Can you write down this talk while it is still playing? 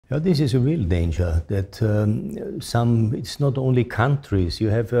Yeah, this is a real danger that it's not only countries, you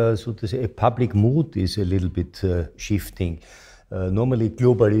have, so to say, a public mood is a little bit shifting. Normally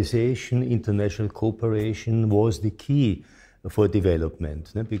globalization, international cooperation was the key for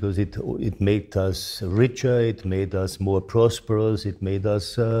development, because it made us richer, it made us more prosperous, it made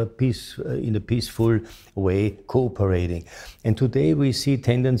us in a peaceful way cooperating. And today we see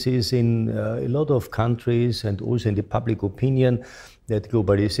tendencies in a lot of countries and also in the public opinion that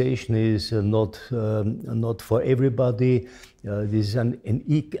globalization is not for everybody. This is an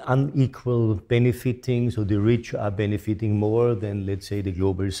unequal benefiting, so the rich are benefiting more than, let's say, the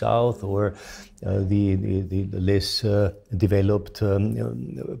global south or the less developed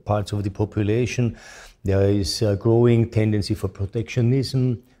parts of the population. There is a growing tendency for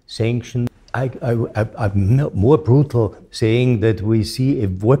protectionism, sanctions. I'm more brutal saying that we see a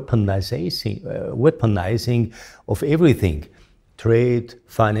weaponizing of everything. Trade,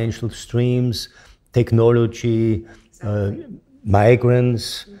 financial streams, technology,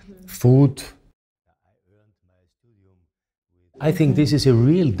 migrants, food. I think this is a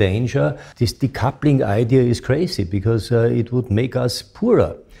real danger. This decoupling idea is crazy because it would make us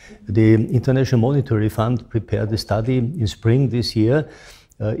poorer. The International Monetary Fund prepared a study in spring this year.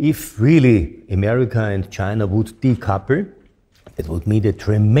 If really America and China would decouple, it would mean a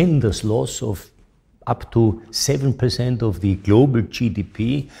tremendous loss of up to 7% of the global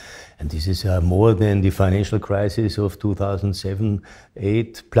GDP. And this is more than the financial crisis of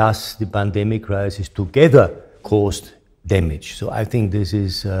 2007-8 plus the pandemic crisis together caused damage. So I think this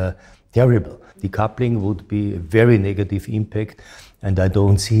is terrible. Decoupling would be a very negative impact, and I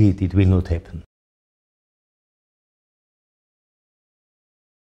don't see it. It will not happen.